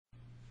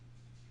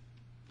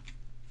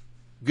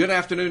Good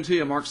afternoon to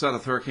you. Mark Side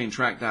of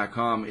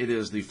HurricaneTrack.com. It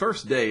is the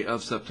first day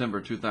of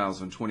September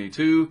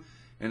 2022,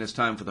 and it's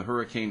time for the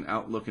Hurricane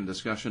Outlook and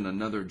Discussion,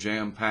 another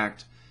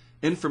jam-packed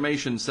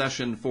information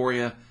session for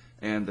you.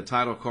 And the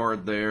title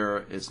card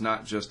there, it's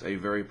not just a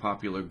very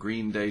popular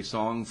Green Day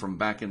song from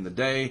back in the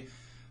day.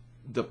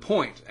 The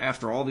point,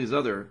 after all these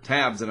other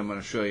tabs that I'm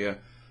going to show you,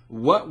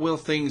 what will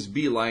things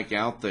be like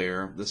out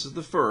there? This is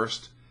the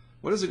first.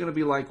 What is it going to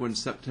be like when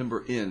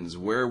September ends?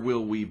 Where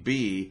will we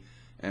be?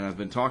 And I've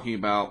been talking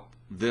about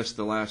this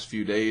the last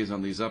few days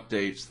on these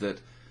updates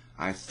that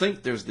I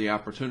think there's the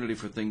opportunity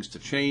for things to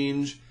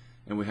change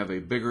and we have a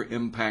bigger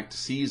impact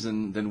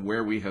season than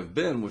where we have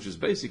been, which has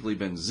basically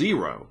been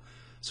zero.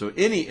 So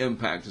any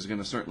impact is going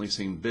to certainly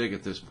seem big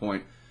at this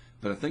point,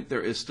 but I think there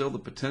is still the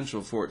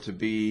potential for it to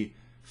be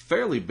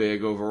fairly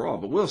big overall,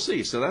 but we'll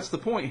see. So that's the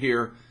point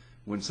here.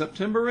 When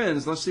September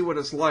ends, let's see what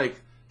it's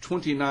like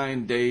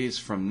 29 days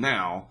from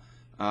now.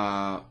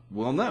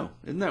 We'll know.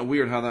 Isn't that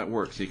weird how that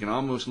works? You can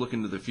almost look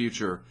into the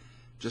future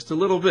just a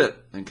little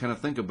bit and kind of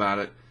think about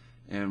it.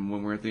 And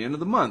when we're at the end of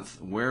the month,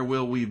 where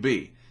will we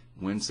be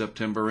when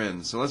September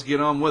ends? So let's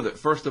get on with it.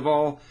 First of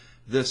all,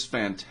 this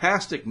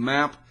fantastic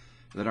map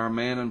that our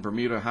man in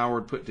Bermuda,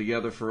 Howard, put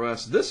together for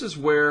us. This is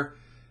where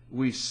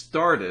we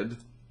started,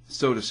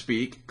 so to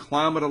speak,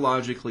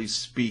 climatologically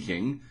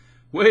speaking,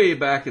 way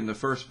back in the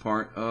first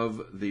part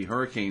of the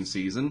hurricane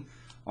season.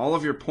 All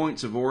of your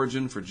points of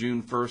origin for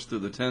June 1st through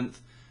the 10th,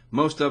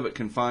 most of it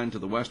confined to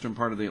the western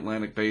part of the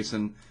Atlantic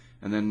Basin.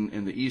 And then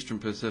in the eastern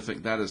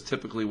Pacific, that is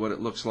typically what it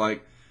looks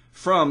like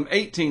from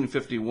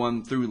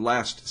 1851 through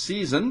last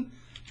season.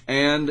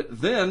 And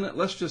then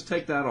let's just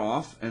take that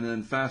off and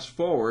then fast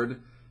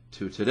forward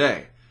to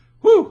today.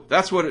 Whew,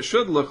 that's what it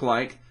should look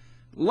like.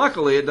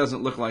 Luckily, it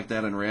doesn't look like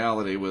that in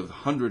reality with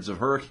hundreds of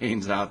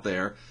hurricanes out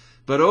there.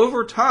 But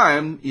over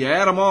time, you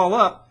add them all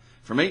up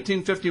from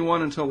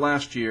 1851 until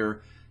last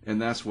year,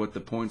 and that's what the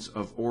points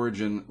of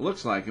origin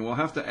looks like. And we'll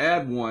have to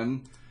add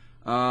one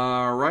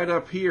right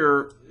up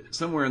here,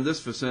 somewhere in this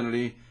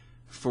vicinity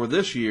for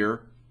this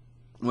year.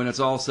 When it's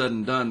all said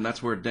and done,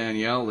 that's where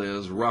Danielle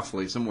is,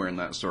 roughly, somewhere in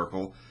that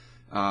circle.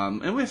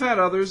 And we've had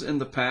others in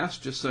the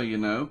past, just so you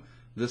know.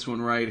 This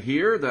one right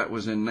here, that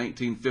was in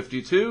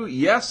 1952.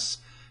 Yes,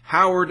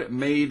 Howard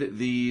made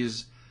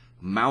these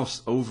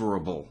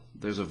mouse-overable.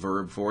 There's a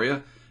verb for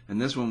you.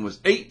 And this one was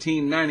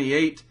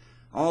 1898.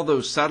 All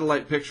those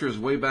satellite pictures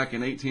way back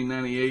in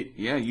 1898.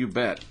 Yeah, you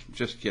bet.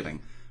 Just kidding.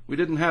 We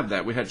didn't have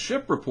that. We had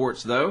ship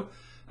reports, though.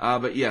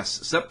 But yes,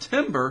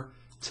 September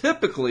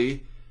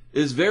typically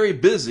is very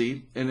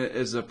busy and it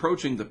is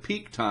approaching the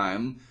peak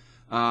time.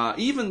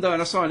 Even though,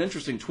 and I saw an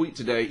interesting tweet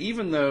today,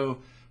 even though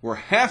we're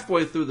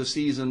halfway through the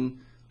season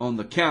on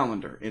the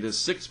calendar, it is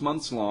 6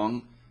 months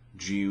long,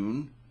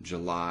 June,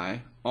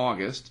 July,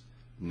 August,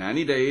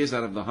 90 days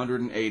out of the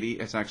 180.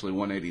 It's actually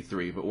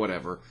 183, but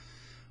whatever.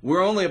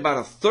 We're only about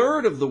a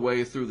third of the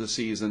way through the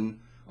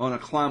season on a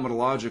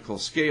climatological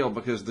scale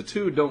because the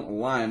two don't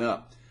line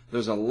up.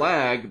 There's a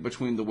lag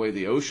between the way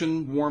the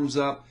ocean warms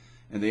up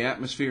and the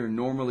atmosphere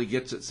normally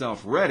gets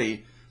itself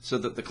ready so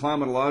that the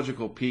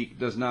climatological peak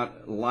does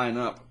not line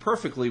up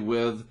perfectly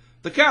with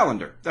the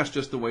calendar. That's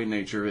just the way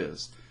nature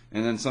is.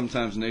 And then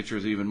sometimes nature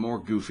is even more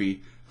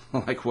goofy,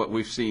 like what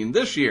we've seen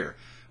this year.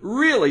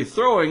 Really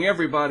throwing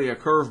everybody a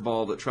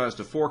curveball that tries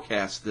to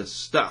forecast this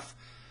stuff.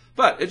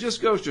 But it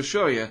just goes to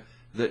show you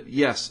that,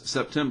 yes,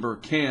 September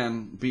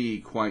can be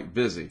quite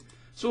busy.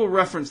 So we'll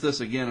reference this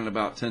again in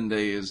about 10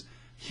 days.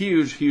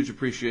 Huge, huge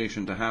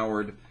appreciation to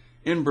Howard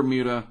in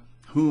Bermuda,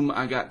 whom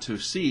I got to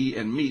see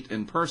and meet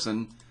in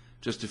person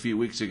just a few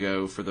weeks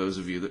ago, for those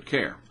of you that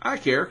care. I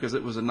care because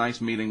it was a nice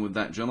meeting with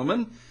that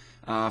gentleman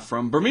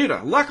from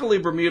Bermuda. Luckily,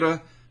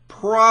 Bermuda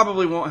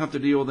probably won't have to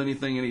deal with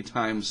anything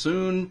anytime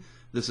soon.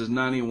 This is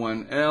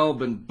 91L,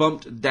 been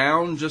bumped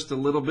down just a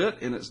little bit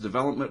in its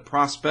development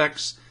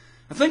prospects.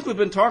 I think we've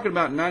been talking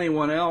about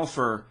 91L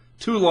for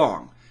too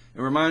long.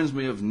 It reminds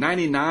me of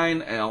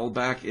 99L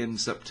back in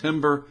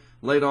September,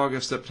 late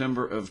August,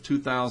 September of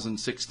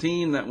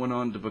 2016. That went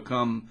on to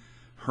become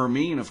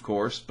Hermine, of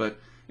course. But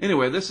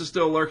anyway, this is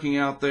still lurking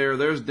out there.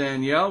 There's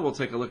Danielle. We'll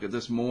take a look at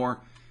this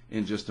more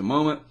in just a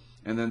moment.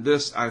 And then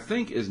this, I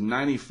think, is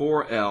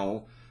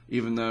 94L,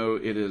 even though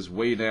it is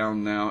way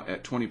down now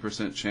at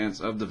 20% chance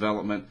of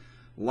development.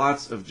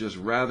 Lots of just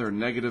rather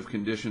negative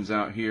conditions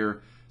out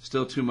here.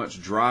 Still too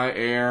much dry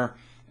air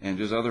and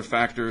just other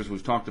factors.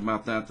 We've talked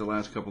about that the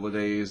last couple of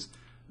days.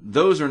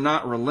 Those are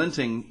not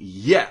relenting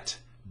yet,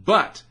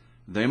 but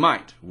they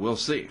might. We'll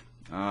see.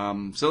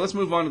 So let's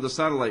move on to the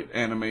satellite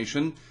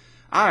animation.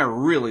 I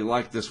really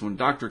like this one.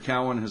 Dr.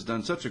 Cowan has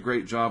done such a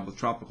great job with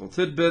Tropical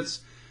Tidbits.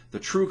 The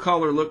true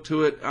color look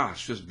to it,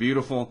 it's just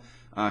beautiful.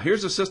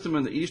 Here's a system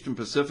in the eastern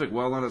Pacific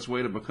well on its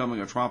way to becoming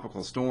a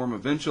tropical storm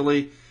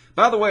eventually.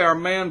 By the way, our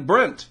man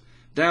Brent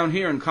down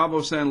here in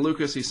Cabo San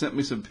Lucas, he sent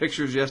me some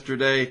pictures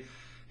yesterday.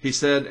 He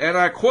said, and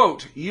I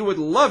quote, "You would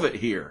love it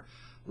here.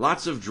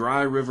 Lots of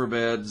dry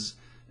riverbeds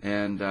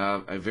and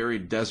a very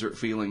desert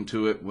feeling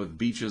to it with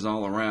beaches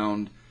all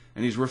around."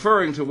 And he's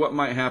referring to what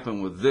might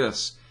happen with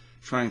this.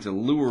 trying to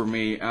lure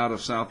me out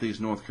of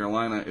southeast North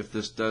Carolina if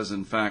this does,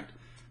 in fact,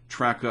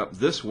 track up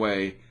this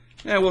way.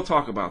 Yeah, we'll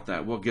talk about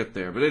that. We'll get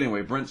there. But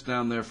anyway, Brent's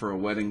down there for a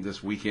wedding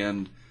this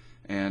weekend,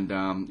 and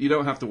you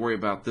don't have to worry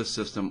about this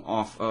system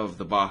off of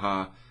the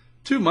Baja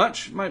too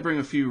much. Might bring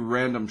a few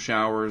random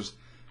showers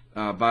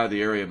by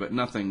the area, but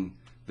nothing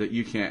that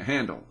you can't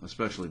handle,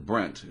 especially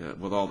Brent,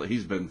 with all that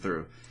he's been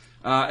through.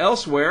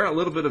 Elsewhere, a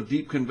little bit of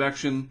deep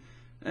convection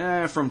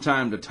from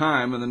time to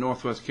time in the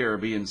Northwest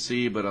Caribbean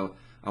Sea, but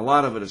a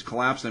lot of it is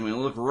collapsing. I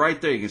mean, look right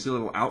there. You can see a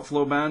little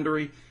outflow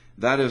boundary.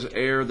 That is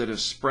air that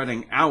is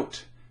spreading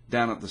out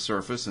down at the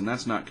surface, and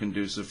that's not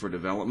conducive for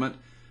development.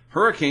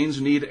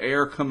 Hurricanes need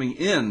air coming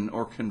in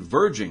or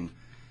converging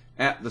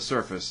at the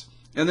surface.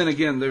 And then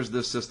again, there's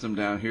this system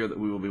down here that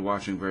we will be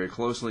watching very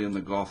closely in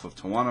the Gulf of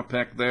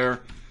Tehuantepec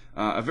there.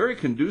 A very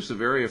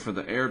conducive area for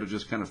the air to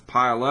just kind of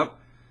pile up,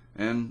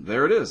 and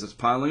there it is. It's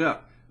piling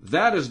up.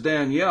 That is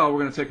Danielle. We're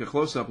going to take a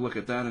close-up look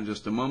at that in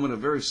just a moment. A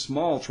very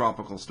small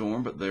tropical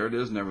storm, but there it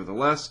is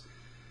nevertheless.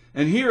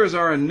 And here is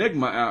our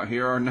enigma out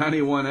here, our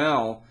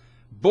 91L.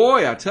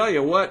 Boy, I tell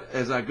you what,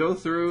 as I go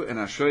through and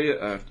I show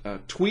you a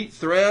tweet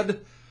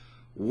thread,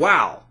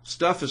 wow,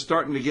 stuff is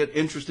starting to get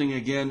interesting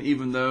again,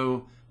 even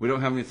though we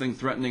don't have anything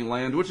threatening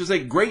land, which is a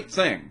great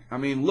thing. I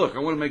mean, look, I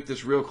want to make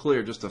this real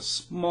clear. Just a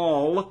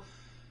small,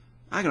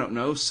 I don't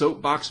know,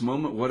 soapbox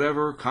moment,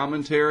 whatever,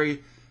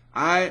 commentary.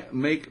 I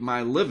make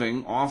my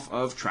living off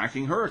of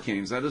tracking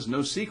hurricanes. That is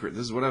no secret.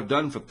 This is what I've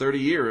done for 30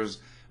 years.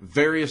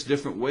 Various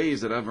different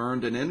ways that I've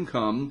earned an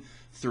income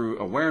through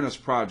awareness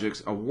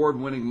projects,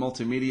 award-winning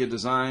multimedia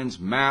designs,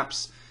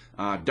 maps,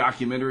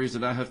 documentaries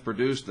that I have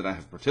produced, that I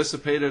have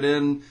participated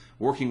in,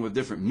 working with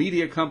different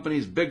media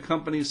companies, big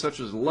companies such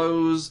as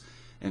Lowe's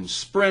and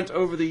Sprint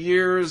over the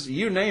years,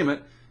 you name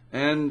it,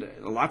 and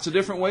lots of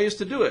different ways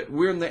to do it.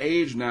 We're in the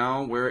age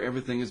now where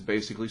everything is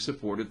basically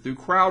supported through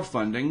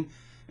crowdfunding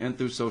and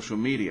through social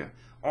media.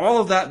 All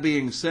of that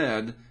being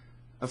said,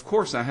 of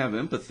course I have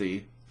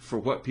empathy for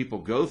what people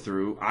go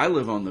through. I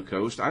live on the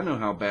coast. I know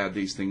how bad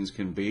these things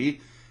can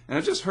be. And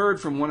I just heard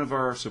from one of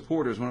our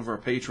supporters, one of our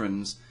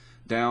patrons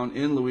down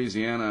in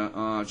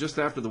Louisiana, just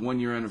after the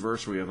 1-year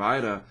anniversary of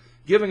Ida,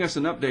 giving us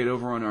an update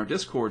over on our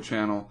Discord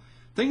channel.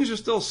 Things are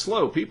still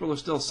slow. People are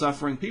still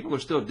suffering. People are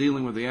still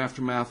dealing with the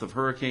aftermath of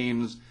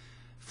hurricanes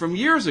from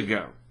years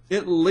ago.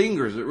 It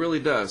lingers. It really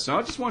does. So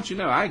I just want you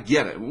to know, I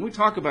get it. When we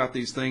talk about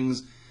these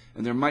things,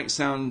 and there might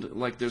sound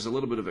like there's a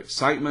little bit of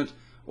excitement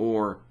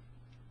or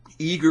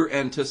eager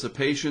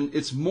anticipation,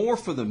 it's more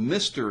for the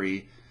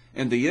mystery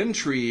and the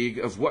intrigue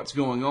of what's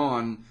going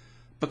on,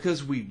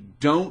 because we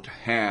don't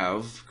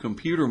have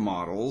computer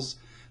models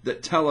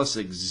that tell us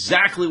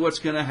exactly what's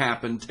going to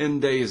happen 10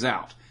 days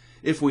out.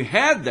 If we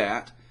had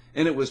that,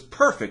 and it was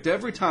perfect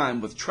every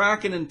time with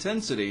track and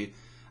intensity,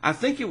 I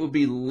think it would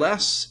be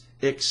less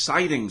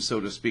exciting, so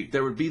to speak.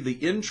 There would be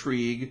the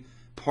intrigue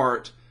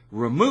part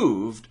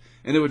removed,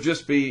 and it would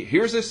just be,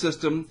 here's a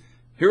system,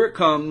 here it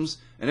comes,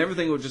 and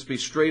everything would just be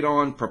straight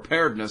on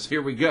preparedness,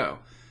 here we go.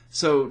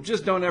 So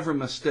just don't ever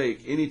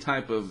mistake any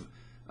type of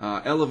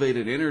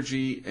elevated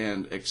energy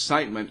and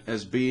excitement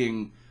as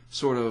being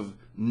sort of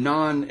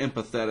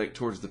non-empathetic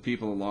towards the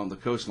people along the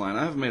coastline.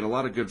 I have made a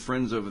lot of good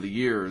friends over the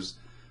years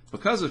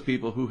because of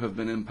people who have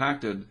been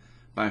impacted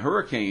by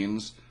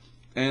hurricanes,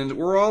 and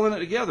we're all in it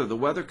together. The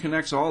weather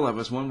connects all of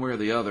us one way or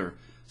the other.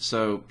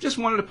 So just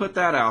wanted to put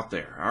that out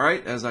there, all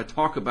right? As I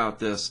talk about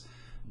this,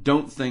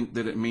 don't think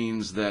that it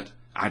means that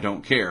I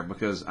don't care,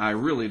 because I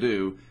really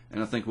do,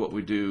 and I think what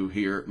we do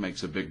here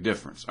makes a big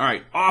difference. All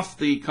right, off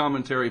the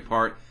commentary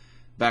part,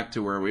 back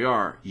to where we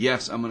are.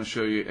 Yes, I'm going to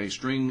show you a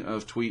string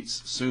of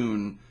tweets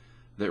soon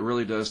that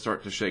really does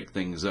start to shake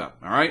things up.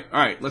 All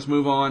right, let's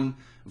move on.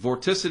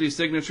 Vorticity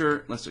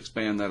signature, let's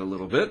expand that a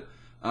little bit.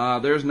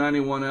 There's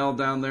 91L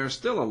down there,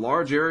 still a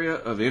large area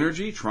of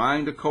energy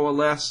trying to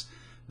coalesce.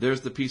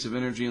 There's the piece of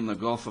energy in the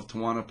Gulf of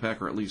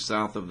Tehuantepec, or at least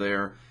south of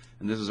there.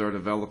 And this is our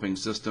developing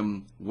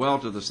system well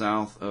to the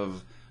south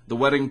of the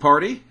wedding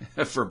party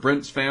for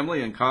Brent's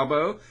family in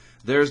Cabo.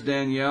 There's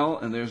Danielle,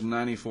 and there's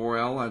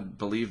 94L. I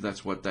believe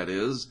that's what that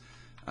is.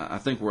 I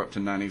think we're up to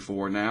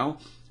 94 now.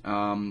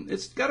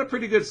 It's got a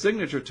pretty good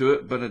signature to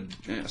it, but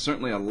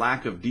certainly a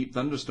lack of deep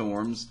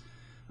thunderstorms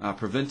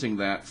preventing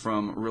that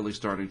from really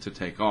starting to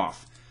take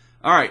off.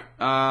 All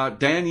right,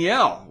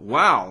 Danielle.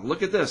 Wow,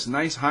 look at this.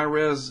 Nice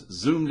high-res,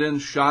 zoomed-in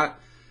shot.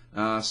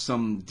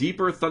 Some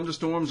deeper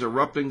thunderstorms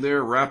erupting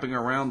there, wrapping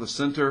around the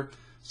center.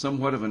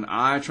 Somewhat of an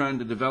eye trying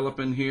to develop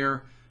in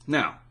here.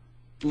 Now,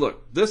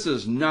 look, this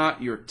is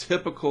not your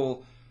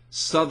typical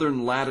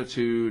southern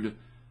latitude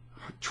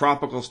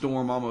tropical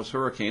storm, almost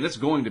hurricane. It's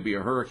going to be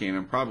a hurricane,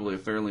 and probably a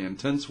fairly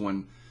intense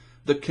one.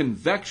 The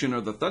convection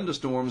or the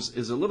thunderstorms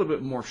is a little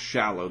bit more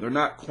shallow. They're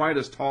not quite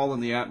as tall in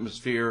the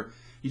atmosphere.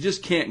 You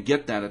just can't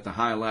get that at the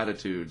high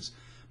latitudes.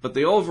 But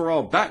the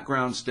overall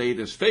background state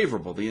is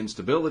favorable. The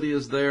instability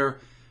is there.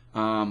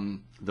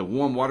 The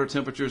warm water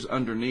temperatures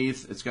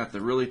underneath. It's got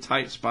the really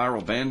tight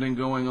spiral banding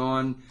going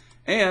on.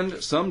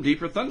 And some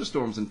deeper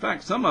thunderstorms. In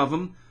fact, some of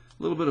them,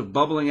 a little bit of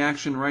bubbling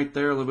action right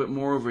there, a little bit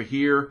more over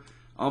here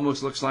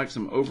almost looks like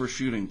some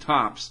overshooting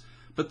tops.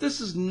 But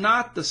this is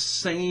not the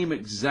same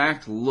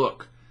exact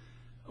look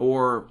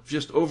or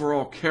just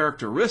overall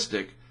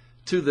characteristic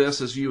to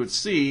this as you would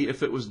see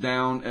if it was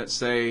down at,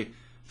 say,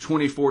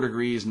 24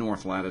 degrees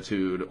north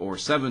latitude or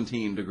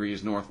 17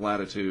 degrees north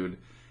latitude.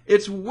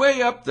 It's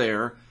way up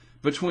there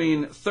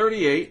between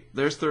 38,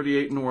 there's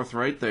 38 north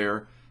right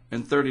there,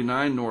 and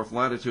 39 north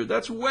latitude.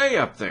 That's way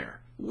up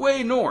there,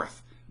 way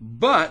north.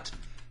 But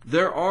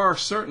there are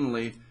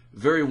certainly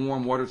very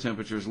warm water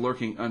temperatures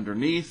lurking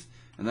underneath,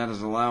 and that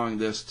is allowing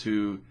this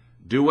to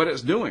do what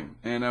it's doing.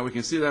 And we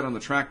can see that on the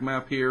track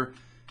map here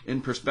in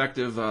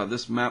perspective.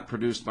 This map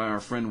produced by our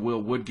friend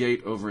Will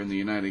Woodgate over in the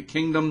United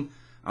Kingdom.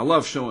 I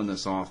love showing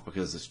this off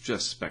because it's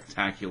just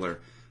spectacular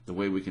the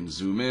way we can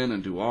zoom in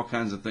and do all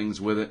kinds of things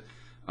with it.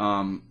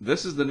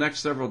 This is the next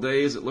several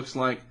days. It looks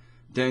like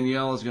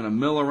Danielle is going to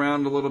mill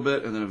around a little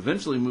bit and then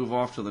eventually move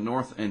off to the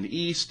north and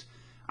east.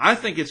 I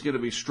think it's going to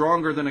be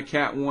stronger than a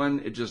Cat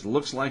 1. It just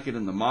looks like it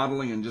in the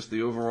modeling and just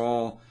the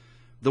overall,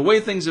 the way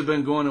things have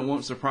been going. It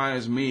won't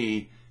surprise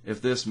me if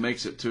this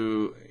makes it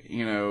to,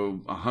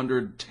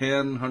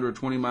 110,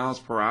 120 miles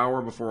per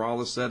hour before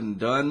all is said and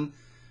done.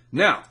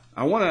 Now,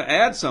 I want to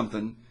add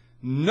something.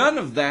 None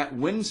of that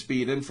wind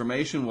speed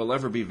information will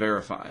ever be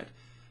verified.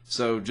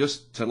 So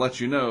just to let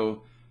you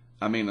know,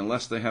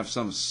 unless they have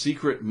some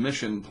secret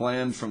mission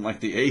planned from like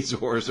the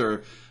Azores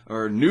or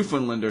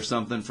Newfoundland or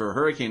something for a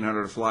hurricane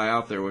hunter to fly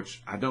out there,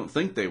 which I don't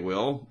think they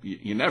will.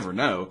 You never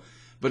know.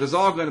 But it's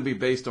all going to be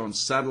based on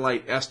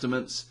satellite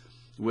estimates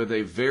with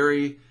a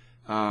very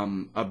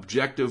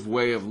objective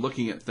way of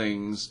looking at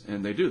things.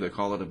 And they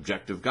call it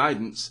objective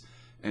guidance.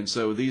 And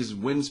so these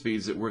wind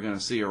speeds that we're going to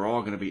see are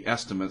all going to be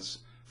estimates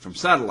from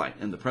satellite.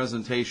 In the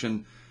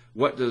presentation,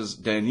 what does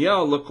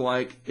Danielle look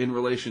like in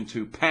relation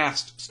to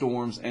past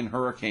storms and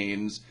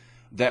hurricanes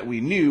that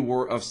we knew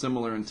were of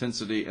similar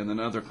intensity, and then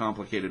other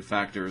complicated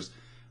factors.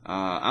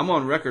 I'm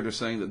on record as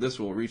saying that this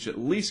will reach at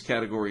least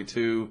Category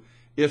 2,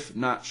 if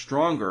not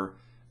stronger.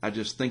 I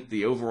just think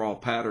the overall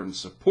pattern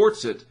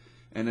supports it,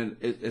 and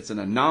it's an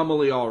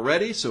anomaly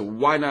already, so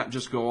why not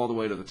just go all the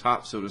way to the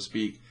top, so to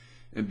speak,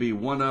 and be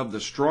one of the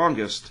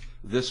strongest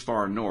this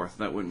far north?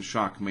 That wouldn't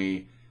shock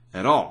me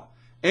at all.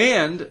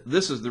 And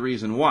this is the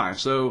reason why.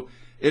 So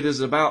it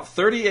is about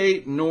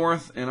 38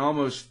 north and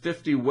almost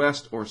 50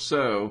 west or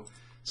so.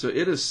 So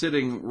it is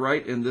sitting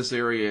right in this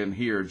area in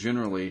here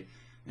generally.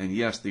 And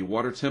yes, the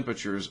water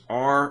temperatures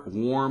are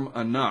warm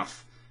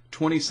enough.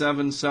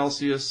 27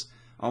 Celsius,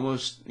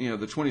 almost,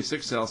 the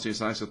 26 Celsius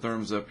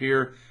isotherms up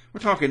here. We're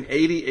talking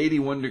 80,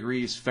 81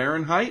 degrees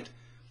Fahrenheit.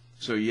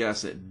 So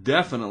yes, it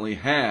definitely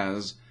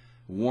has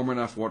warm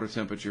enough water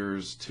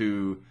temperatures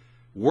to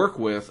work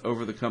with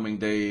over the coming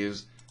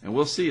days. And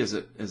we'll see as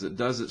it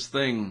does its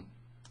thing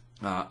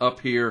up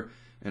here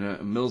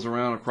and mills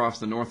around across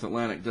the North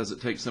Atlantic. Does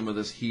it take some of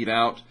this heat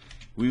out?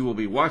 We will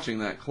be watching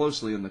that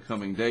closely in the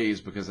coming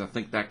days, because I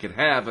think that could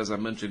have, as I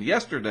mentioned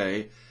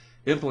yesterday,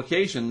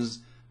 implications.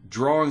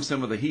 Drawing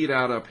some of the heat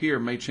out up here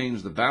may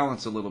change the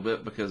balance a little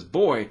bit, because,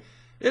 boy,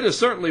 it is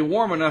certainly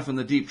warm enough in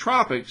the deep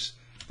tropics.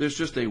 There's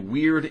just a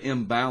weird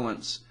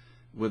imbalance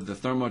with the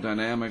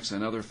thermodynamics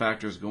and other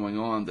factors going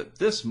on that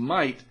this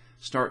might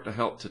start to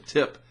help to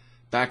tip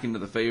back into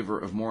the favor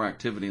of more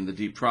activity in the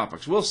deep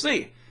tropics. We'll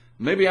see.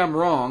 Maybe I'm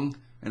wrong,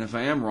 and if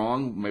I am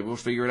wrong, maybe we'll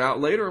figure it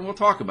out later and we'll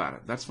talk about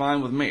it. That's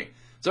fine with me.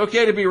 It's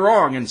okay to be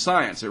wrong in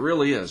science. It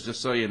really is, just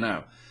so you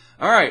know.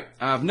 All right,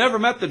 I've never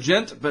met the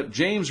gent, but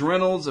James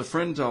Reynolds, a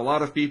friend to a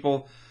lot of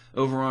people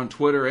over on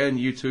Twitter and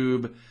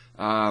YouTube.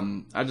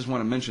 I just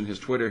want to mention his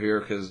Twitter here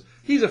because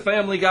he's a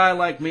family guy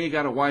like me,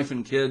 got a wife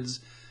and kids.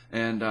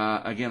 And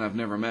again, I've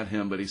never met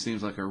him, but he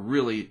seems like a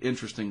really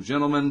interesting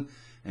gentleman.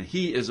 And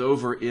he is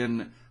over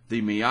in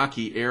the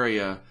Miyake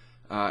area,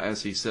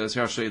 as he says.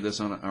 Here, I'll show you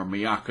this on our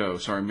Miyako.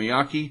 Sorry,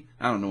 Miyake?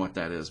 I don't know what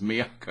that is.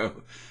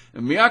 Miyako.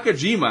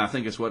 Miyakojima, I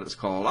think is what it's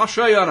called. I'll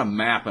show you on a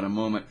map in a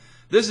moment.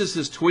 This is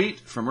his tweet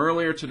from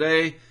earlier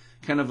today.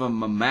 Kind of a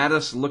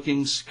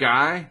mammatus-looking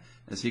sky,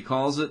 as he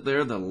calls it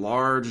there. The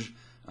large,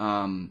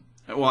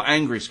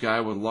 angry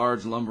sky with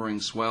large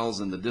lumbering swells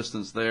in the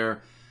distance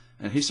there.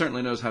 And he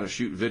certainly knows how to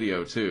shoot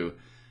video, too.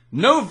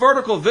 No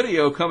vertical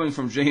video coming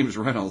from James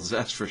Reynolds,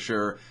 that's for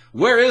sure.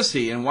 Where is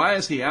he, and why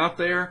is he out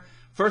there?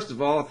 First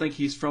of all, I think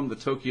he's from the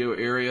Tokyo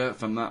area,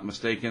 if I'm not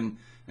mistaken.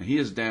 And he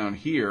is down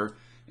here.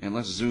 And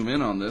let's zoom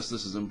in on this.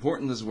 This is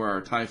important. This is where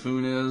our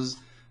typhoon is.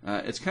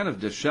 It's kind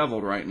of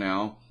disheveled right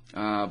now.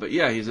 But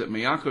yeah, he's at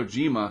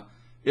Miyakojima,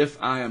 if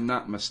I am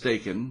not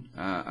mistaken.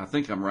 I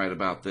think I'm right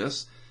about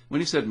this. When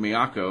he said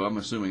Miyako, I'm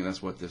assuming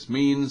that's what this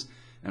means.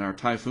 And our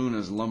typhoon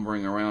is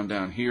lumbering around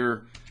down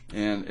here.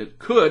 And it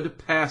could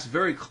pass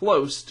very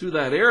close to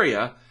that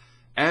area.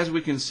 As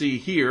we can see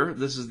here,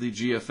 this is the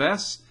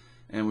GFS.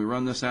 And we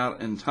run this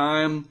out in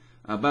time.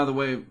 By the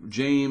way,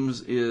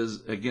 James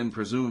is, again,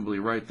 presumably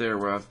right there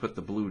where I've put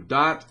the blue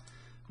dot.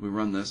 We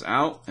run this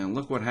out, and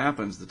look what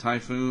happens. The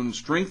typhoon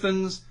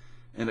strengthens,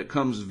 and it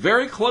comes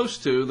very close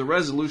to, the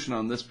resolution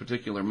on this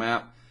particular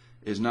map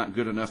is not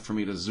good enough for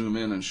me to zoom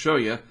in and show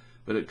you,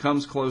 but it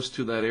comes close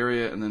to that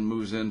area and then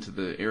moves into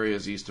the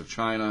areas east of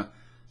China,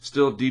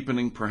 still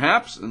deepening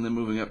perhaps, and then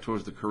moving up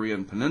towards the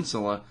Korean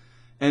Peninsula.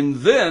 And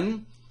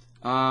then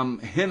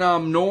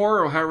Hinam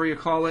Nor, or however you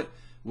call it,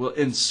 will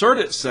insert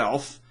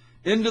itself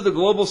into the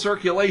global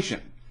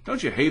circulation.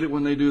 Don't you hate it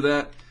when they do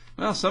that?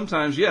 Well,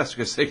 sometimes yes,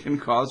 because they can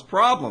cause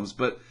problems.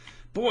 But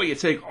boy, you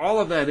take all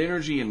of that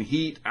energy and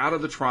heat out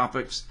of the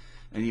tropics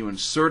and you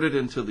insert it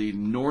into the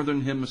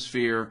northern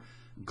hemisphere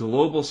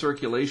global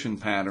circulation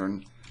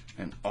pattern,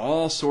 and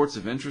all sorts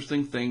of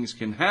interesting things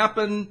can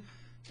happen.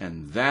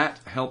 And that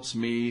helps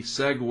me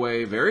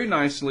segue very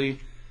nicely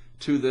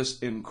to this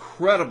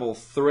incredible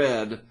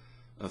thread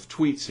of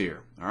tweets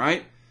here. All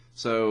right?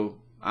 So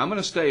I'm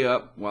going to stay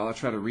up while I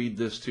try to read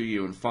this to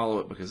you and follow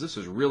it, because this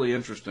is really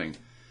interesting.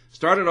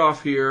 Started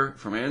off here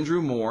from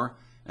Andrew Moore,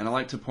 and I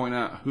like to point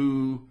out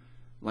who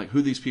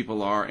these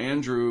people are.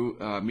 Andrew,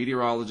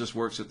 meteorologist,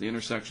 works at the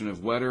intersection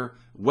of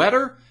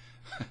weather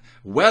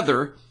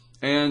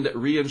and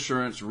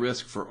reinsurance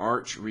risk for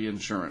Arch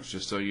Reinsurance,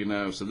 just so you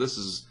know. So this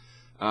is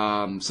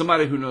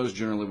somebody who knows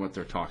generally what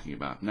they're talking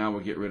about. Now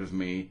we'll get rid of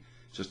me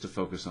just to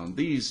focus on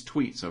these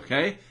tweets,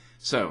 okay?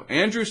 So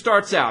Andrew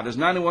starts out, as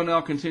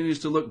 91L continues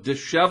to look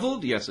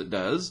disheveled, yes it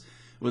does,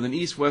 with an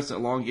east-west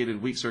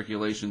elongated weak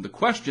circulation. The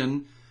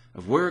question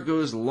of where it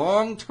goes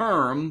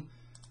long-term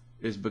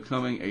is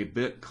becoming a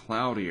bit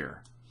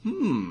cloudier.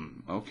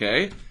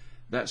 Okay.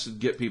 That should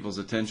get people's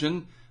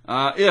attention.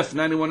 If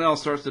 91L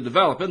starts to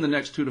develop in the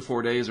next 2 to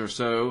 4 days or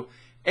so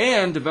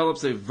and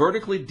develops a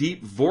vertically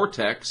deep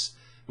vortex,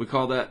 we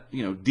call that,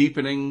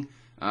 deepening.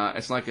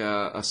 It's like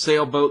a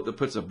sailboat that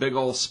puts a big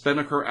old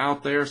spinnaker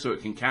out there so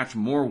it can catch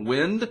more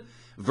wind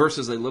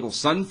versus a little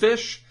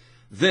sunfish,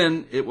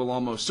 then it will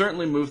almost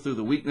certainly move through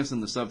the weakness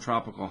in the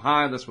subtropical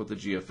high. That's what the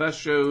GFS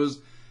shows.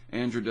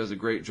 Andrew does a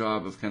great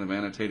job of kind of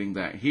annotating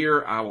that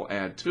here. I will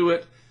add to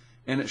it,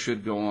 and it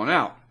should go on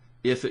out.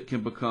 If it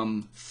can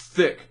become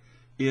thick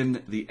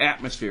in the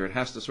atmosphere, it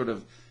has to sort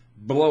of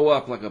blow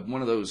up like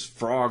one of those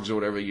frogs or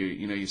whatever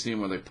you see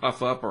them where they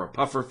puff up, or a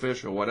puffer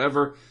fish or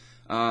whatever.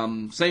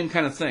 Same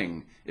kind of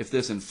thing. If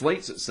this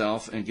inflates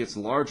itself and gets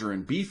larger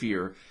and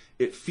beefier,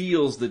 it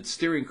feels the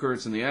steering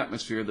currents in the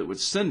atmosphere that would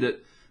send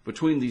it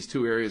between these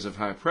two areas of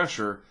high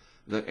pressure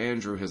that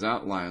Andrew has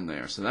outlined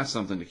there. So that's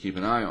something to keep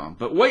an eye on.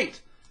 But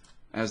wait,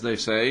 as they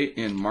say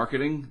in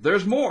marketing,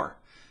 there's more.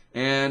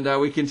 And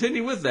we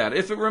continue with that.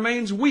 If it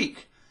remains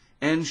weak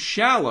and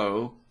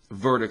shallow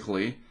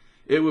vertically,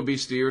 it would be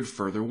steered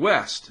further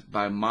west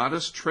by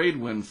modest trade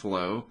wind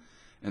flow,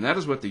 and that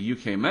is what the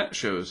UK Met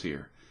shows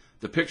here.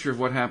 The picture of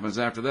what happens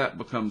after that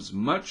becomes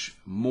much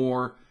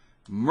more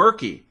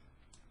murky.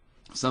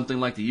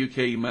 Something like the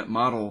UK Met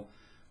model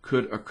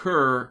could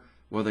occur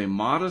with a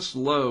modest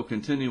low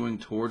continuing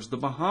towards the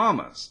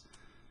Bahamas.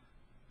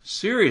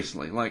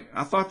 Seriously,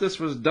 I thought this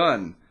was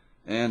done,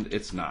 and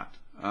it's not.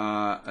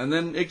 And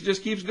then it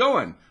just keeps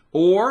going.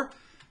 Or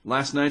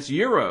last night's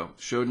Euro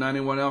showed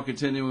 91L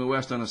continuing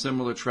west on a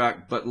similar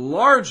track, but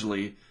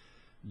largely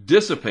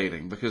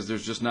dissipating because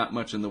there's just not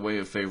much in the way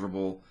of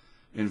favorable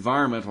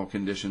environmental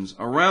conditions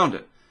around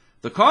it.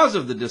 The cause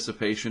of the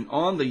dissipation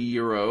on the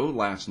Euro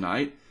last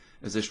night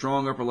is a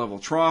strong upper-level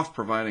trough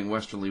providing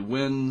westerly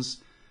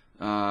winds,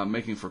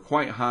 making for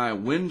quite high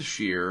wind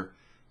shear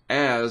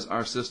as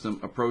our system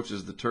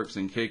approaches the Turks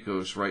and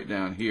Caicos right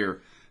down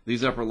here.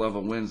 These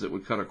upper-level winds that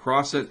would cut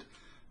across it,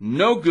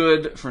 no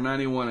good for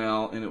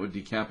 91L, and it would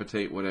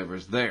decapitate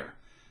whatever's there.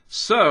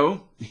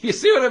 So, you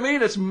see what I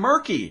mean? It's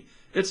murky.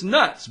 It's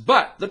nuts.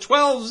 But the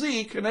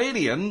 12Z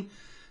Canadian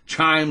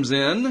chimes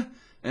in,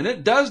 and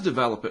it does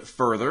develop it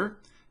further,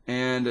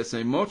 and it's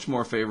a much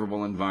more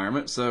favorable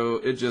environment. So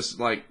it just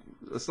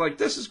it's like,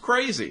 this is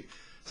crazy.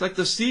 It's like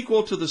the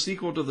sequel to the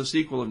sequel to the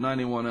sequel of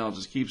 91L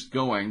just keeps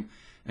going.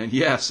 And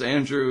yes,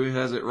 Andrew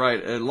has it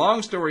right. And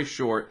long story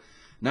short,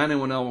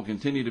 91L will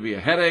continue to be a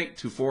headache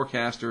to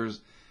forecasters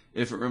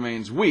if it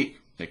remains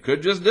weak. It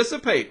could just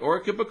dissipate, or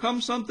it could become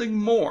something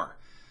more.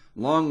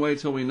 Long way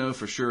till we know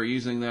for sure.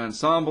 Using the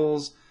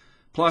ensembles,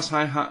 plus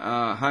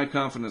high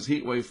confidence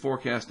heat wave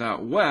forecast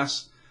out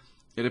west,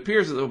 it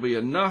appears that there will be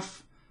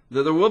enough,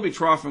 that there will be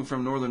troughing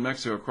from northern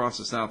Mexico across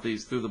the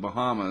southeast through the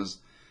Bahamas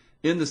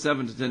in the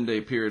 7 to 10 day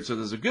period. So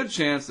there's a good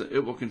chance that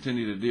it will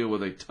continue to deal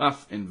with a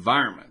tough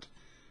environment.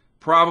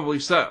 Probably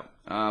so.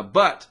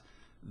 But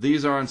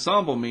these are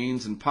ensemble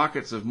means, and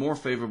pockets of more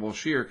favorable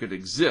shear could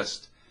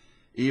exist,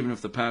 even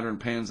if the pattern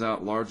pans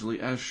out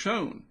largely as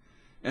shown.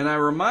 And I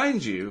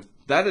remind you,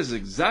 that is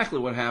exactly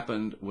what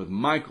happened with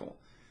Michael.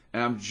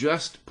 And I'm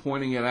just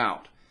pointing it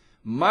out.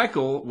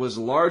 Michael was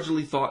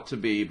largely thought to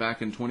be,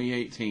 back in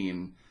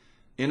 2018,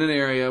 in an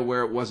area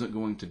where it wasn't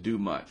going to do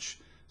much.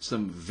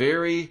 Some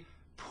very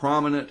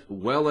prominent,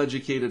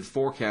 well-educated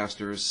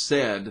forecasters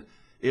said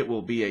it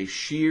will be a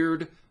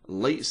sheared,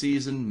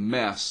 late-season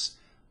mess,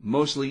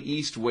 mostly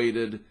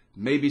east-weighted,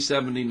 maybe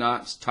 70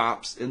 knots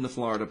tops in the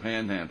Florida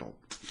Panhandle.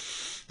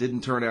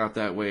 Didn't turn out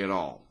that way at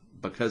all,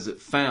 because it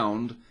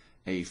found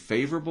a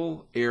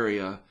favorable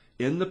area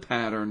in the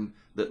pattern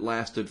that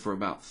lasted for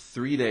about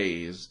 3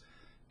 days,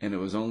 and it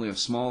was only a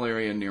small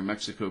area near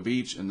Mexico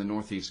Beach in the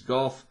Northeast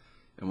Gulf,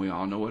 and we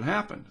all know what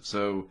happened.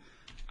 So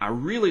I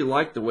really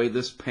like the way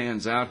this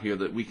pans out here,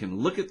 that we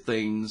can look at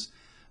things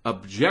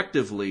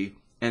objectively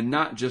and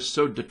not just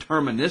so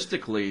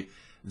deterministically,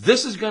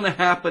 this is going to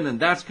happen and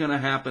that's going to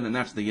happen and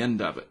that's the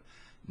end of it.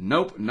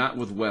 Nope, not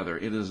with weather.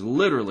 It is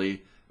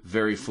literally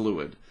very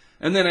fluid.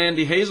 And then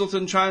Andy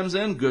Hazelton chimes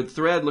in, good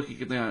thread,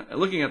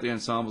 looking at the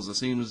ensembles. It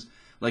seems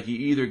like you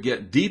either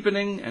get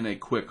deepening and a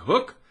quick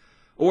hook,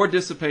 or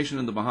dissipation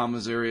in the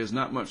Bahamas areas.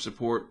 Not much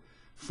support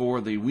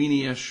for the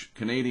weenie-ish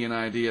Canadian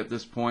idea at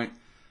this point.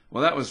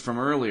 Well, that was from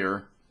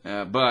earlier,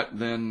 but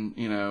then,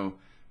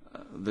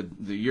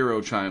 the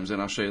Euro chimes in.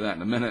 I'll show you that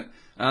in a minute.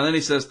 Then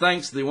he says,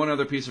 thanks. The one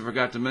other piece I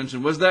forgot to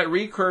mention was that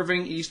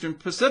recurving Eastern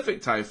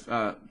Pacific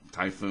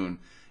typhoon,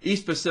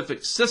 East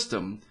Pacific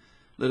system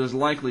that is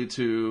likely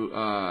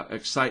to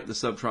excite the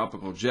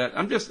subtropical jet.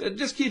 It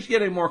just keeps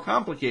getting more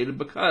complicated,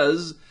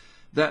 because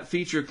that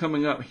feature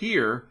coming up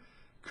here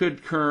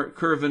could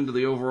curve into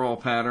the overall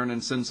pattern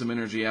and send some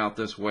energy out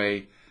this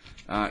way.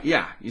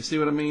 Yeah, you see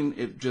what I mean?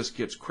 It just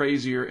gets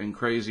crazier and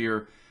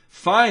crazier.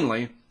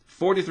 Finally,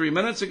 43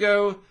 minutes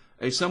ago,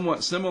 a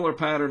somewhat similar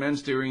pattern and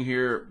steering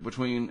here,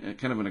 between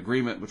kind of an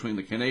agreement between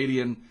the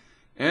Canadian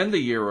and the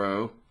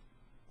Euro.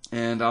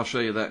 And I'll show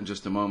you that in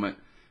just a moment.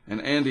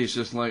 And Andy's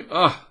just like,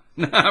 oh,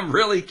 I'm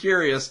really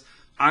curious.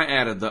 I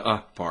added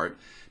the part.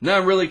 Now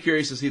I'm really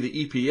curious to see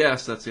the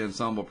EPS, that's the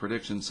Ensemble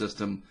Prediction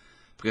System,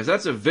 because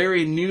that's a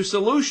very new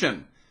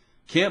solution.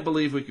 Can't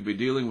believe we could be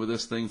dealing with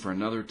this thing for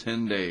another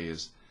 10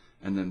 days.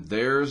 And then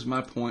there's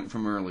my point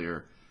from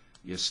earlier.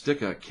 You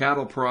stick a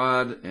cattle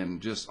prod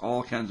and just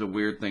all kinds of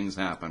weird things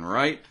happen,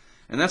 right?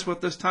 And that's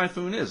what this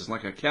typhoon is. It's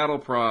like a cattle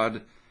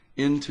prod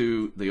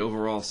into the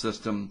overall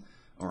system,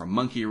 or a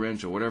monkey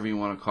wrench, or whatever you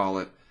want to call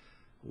it.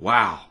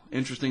 Wow,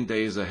 interesting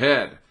days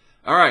ahead.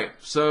 All right,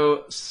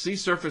 so sea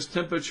surface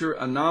temperature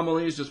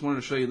anomalies. Just wanted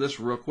to show you this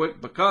real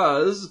quick,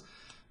 because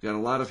got a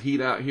lot of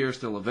heat out here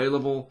still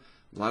available.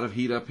 A lot of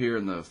heat up here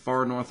in the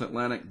far North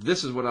Atlantic.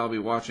 This is what I'll be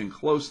watching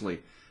closely.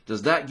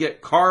 Does that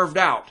get carved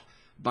out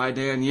by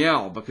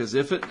Danielle? Because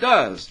if it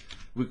does,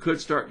 we could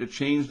start to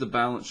change the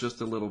balance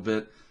just a little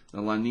bit.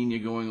 The La Nina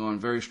going on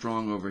very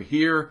strong over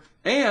here,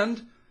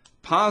 and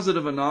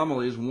positive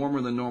anomalies,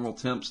 warmer than normal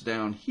temps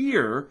down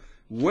here,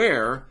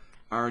 where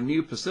our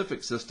new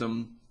Pacific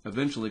system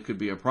eventually could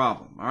be a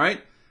problem. All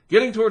right,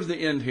 getting towards the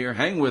end here.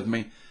 Hang with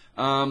me.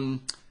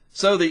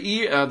 So the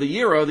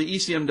Euro, the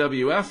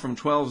ECMWF from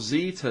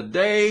 12Z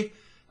today.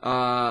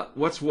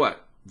 What's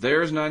what?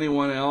 There's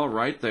 91L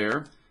right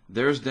there.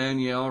 There's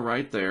Danielle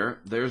right there.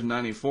 There's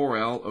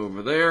 94L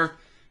over there.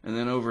 And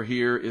then over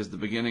here is the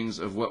beginnings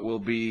of what will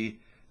be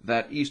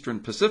that Eastern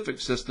Pacific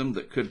system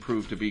that could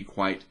prove to be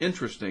quite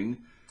interesting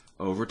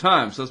over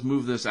time. So let's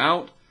move this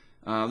out.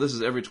 This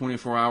is every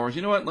 24 hours.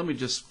 You know what? Let me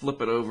just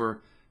flip it over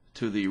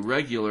to the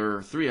regular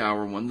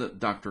 3-hour one that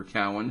Dr.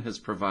 Cowan has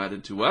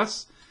provided to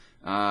us.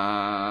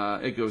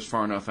 It goes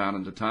far enough out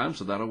into time,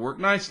 so that'll work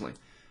nicely.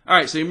 All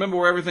right, so you remember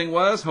where everything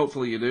was?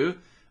 Hopefully you do.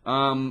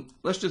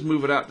 Let's just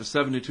move it out to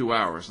 72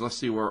 hours. Let's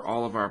see where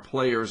all of our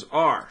players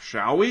are,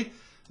 shall we?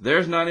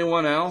 There's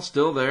 91L,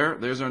 still there.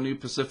 There's our new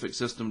Pacific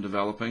system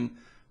developing.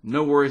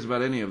 No worries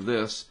about any of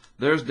this.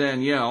 There's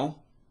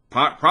Danielle,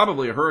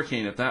 probably a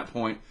hurricane at that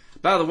point.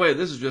 By the way,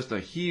 this is just a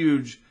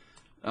huge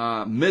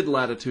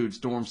mid-latitude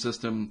storm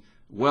system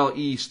well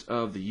east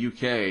of the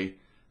UK.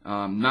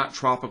 Not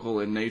tropical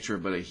in nature,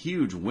 but a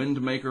huge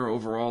wind maker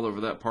overall over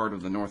that part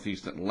of the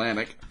Northeast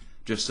Atlantic,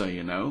 just so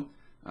you know.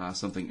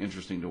 Something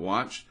interesting to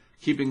watch.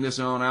 Keeping this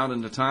on out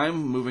into time,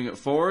 moving it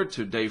forward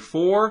to day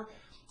 4,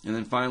 and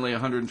then finally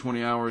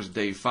 120 hours,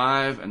 day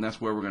 5, and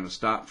that's where we're going to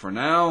stop for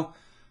now.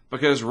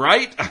 Because,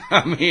 right?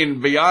 I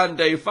mean, beyond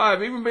day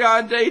 5, even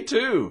beyond day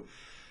 2,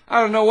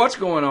 I don't know what's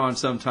going on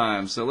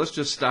sometimes. So let's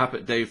just stop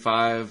at day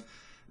 5.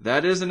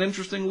 That is an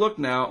interesting look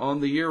now on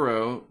the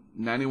Euro.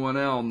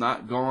 91L,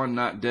 not gone,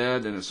 not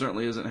dead, and it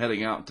certainly isn't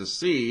heading out to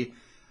sea.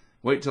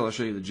 Wait till I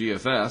show you the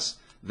GFS.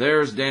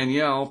 There's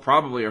Danielle,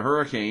 probably a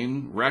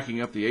hurricane,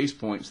 racking up the ace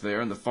points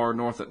there in the far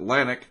North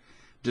Atlantic,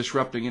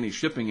 disrupting any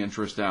shipping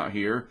interest out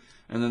here.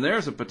 And then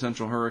there's a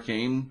potential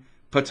hurricane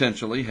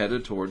potentially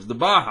headed towards the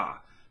Baja.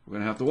 We're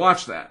going to have to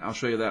watch that. I'll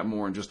show you that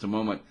more in just a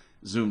moment,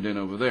 zoomed in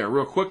over there.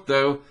 Real quick,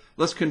 though,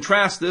 let's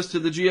contrast this to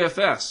the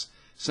GFS.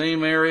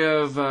 Same area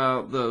of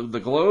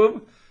the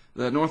globe,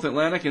 the North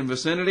Atlantic and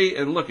vicinity,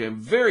 and look, a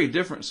very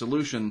different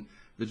solution.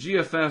 The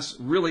GFS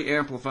really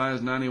amplifies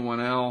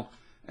 91L,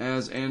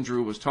 as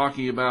Andrew was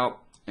talking about,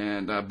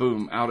 and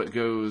boom, out it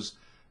goes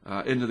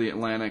into the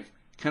Atlantic,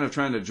 kind of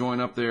trying to join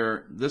up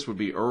there. This would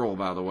be Earl,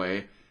 by the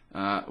way,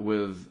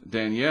 with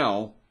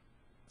Danielle,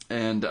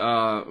 and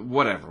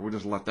whatever. We'll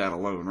just let that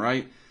alone,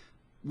 right?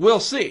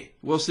 We'll see.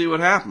 We'll see what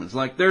happens.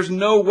 Like, there's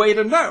no way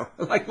to know.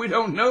 Like, we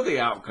don't know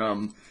the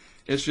outcome.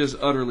 It's just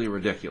utterly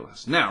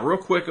ridiculous. Now, real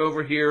quick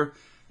over here,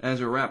 as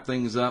we wrap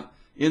things up,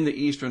 in the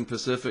Eastern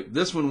Pacific,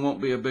 this one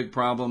won't be a big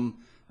problem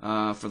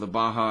for the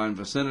Baja and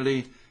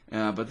vicinity.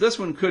 But this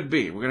one could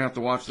be. We're going to have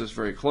to watch this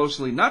very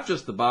closely. Not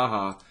just the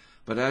Baja,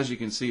 but as you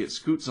can see, it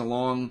scoots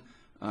along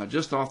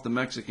just off the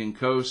Mexican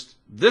coast.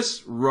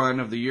 This run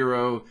of the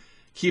Euro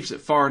keeps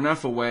it far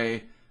enough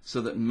away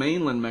so that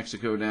mainland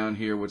Mexico down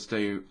here would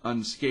stay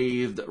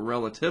unscathed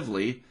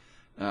relatively,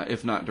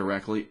 if not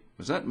directly.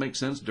 Does that make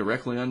sense?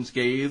 Directly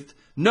unscathed?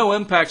 No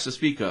impacts to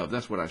speak of,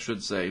 that's what I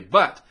should say.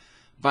 But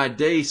by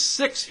day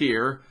 6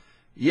 here,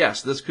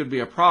 yes, this could be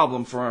a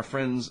problem for our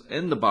friends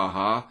in the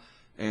Baja.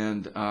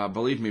 And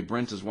believe me,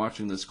 Brent is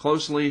watching this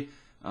closely.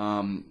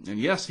 And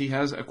yes, he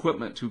has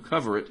equipment to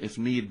cover it if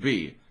need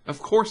be. Of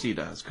course he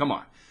does. Come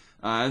on.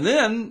 And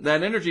then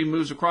that energy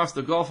moves across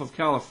the Gulf of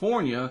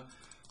California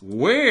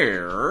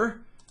where,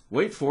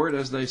 wait for it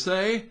as they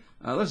say,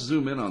 let's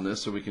zoom in on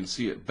this so we can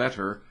see it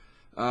better.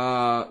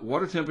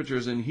 Water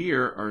temperatures in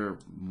here are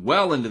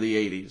well into the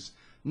 80s.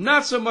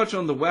 Not so much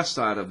on the west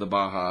side of the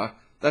Baja.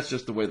 That's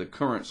just the way the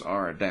currents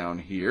are down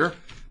here.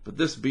 But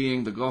this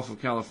being the Gulf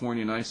of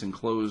California, nice and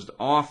closed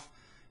off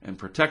and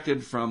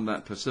protected from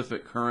that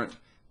Pacific current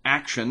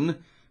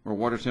action where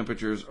water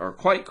temperatures are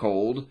quite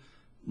cold.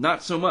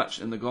 Not so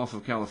much in the Gulf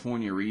of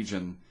California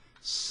region.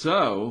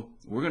 So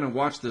we're going to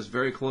watch this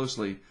very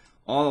closely.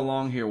 All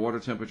along here, water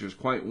temperatures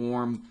quite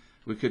warm.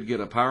 We could get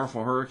a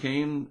powerful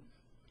hurricane.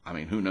 I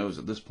mean, who knows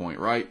at this point,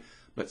 right?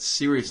 But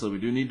seriously, we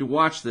do need to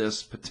watch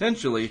this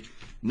potentially,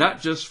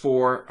 not just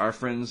for our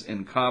friends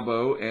in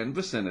Cabo and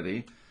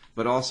vicinity,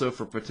 but also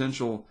for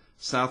potential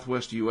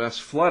southwest U.S.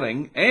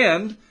 flooding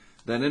and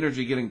that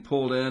energy getting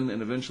pulled in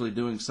and eventually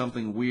doing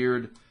something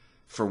weird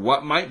for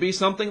what might be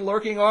something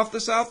lurking off the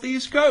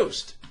southeast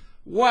coast.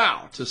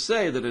 Wow, to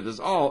say that it is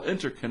all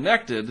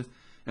interconnected.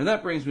 And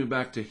that brings me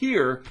back to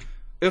here.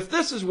 If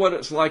this is what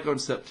it's like on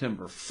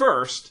September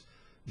 1st,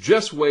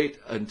 just wait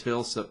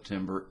until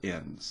September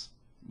ends.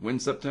 When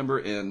September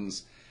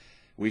ends,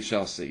 we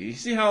shall see. You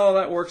see how all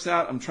that works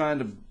out? I'm trying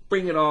to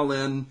bring it all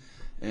in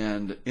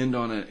and end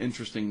on an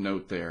interesting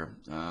note there.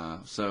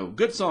 So,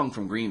 good song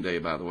from Green Day,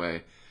 by the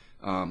way.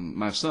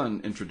 My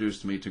son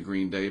introduced me to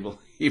Green Day,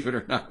 believe it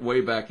or not,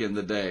 way back in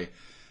the day.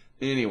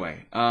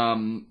 Anyway,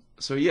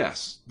 so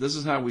yes, this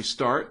is how we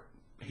start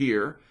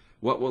here.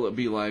 What will it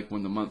be like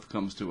when the month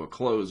comes to a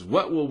close?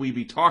 What will we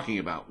be talking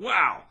about?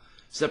 Wow,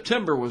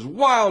 September was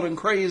wild and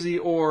crazy,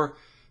 or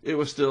it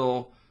was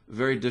still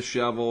very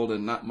disheveled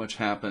and not much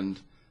happened.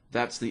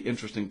 That's the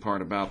interesting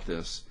part about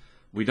this.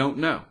 We don't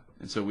know.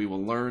 And so we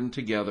will learn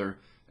together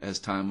as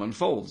time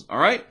unfolds. All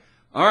right?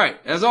 All right.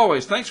 As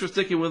always, thanks for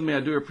sticking with me.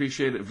 I do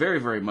appreciate it very,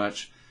 very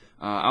much.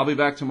 I'll be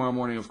back tomorrow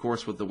morning, of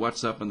course, with the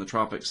What's Up in the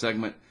Tropics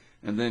segment.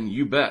 And then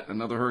you bet,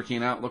 another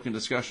hurricane outlook and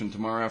discussion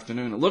tomorrow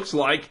afternoon. It looks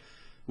like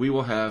we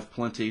will have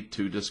plenty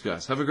to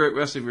discuss. Have a great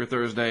rest of your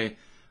Thursday.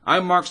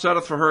 I'm Mark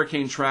Sudduth for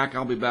Hurricane Track.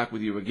 I'll be back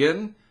with you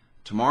again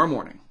tomorrow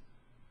morning.